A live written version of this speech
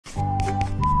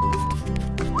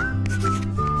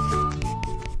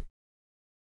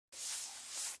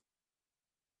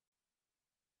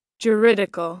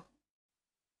Juridical,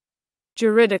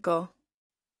 juridical,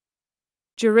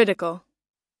 juridical.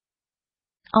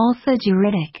 Also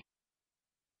juridic.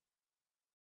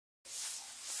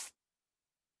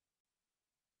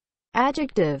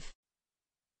 Adjective.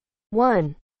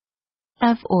 1.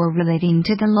 Of or relating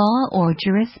to the law or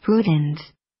jurisprudence.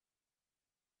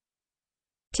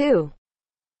 2.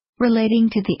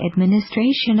 Relating to the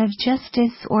administration of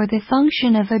justice or the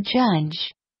function of a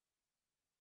judge.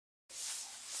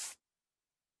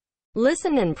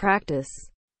 Listen and practice.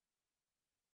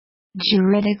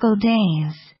 Juridical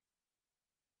days.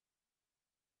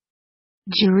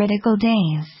 Juridical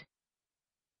days.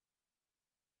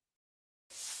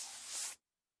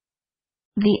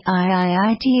 The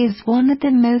IIIT is one of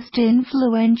the most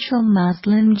influential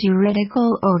Muslim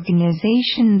juridical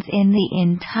organizations in the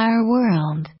entire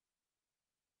world.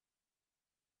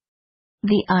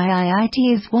 The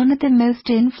IIIT is one of the most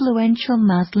influential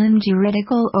Muslim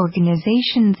juridical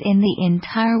organizations in the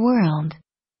entire world.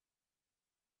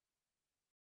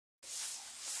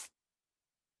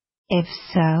 If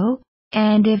so,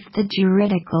 and if the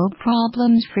juridical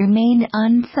problems remain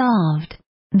unsolved,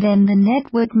 then the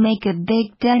net would make a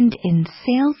big dent in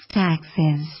sales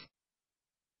taxes.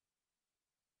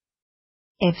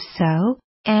 If so,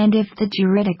 and if the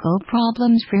juridical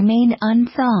problems remain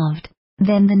unsolved,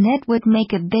 then the net would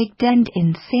make a big dent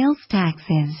in sales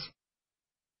taxes.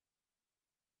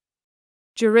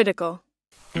 Juridical.